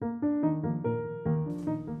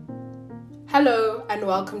Hello and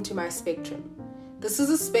welcome to my spectrum. This is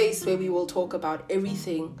a space where we will talk about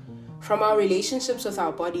everything from our relationships with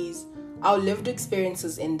our bodies, our lived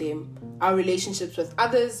experiences in them, our relationships with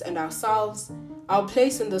others and ourselves, our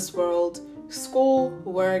place in this world, school,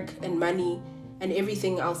 work, and money, and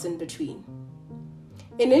everything else in between.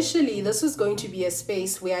 Initially, this is going to be a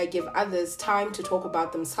space where I give others time to talk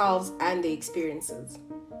about themselves and their experiences.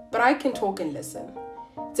 But I can talk and listen.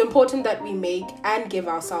 It's important that we make and give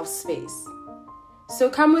ourselves space. So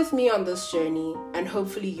come with me on this journey and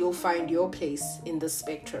hopefully you'll find your place in the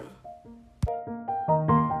spectrum.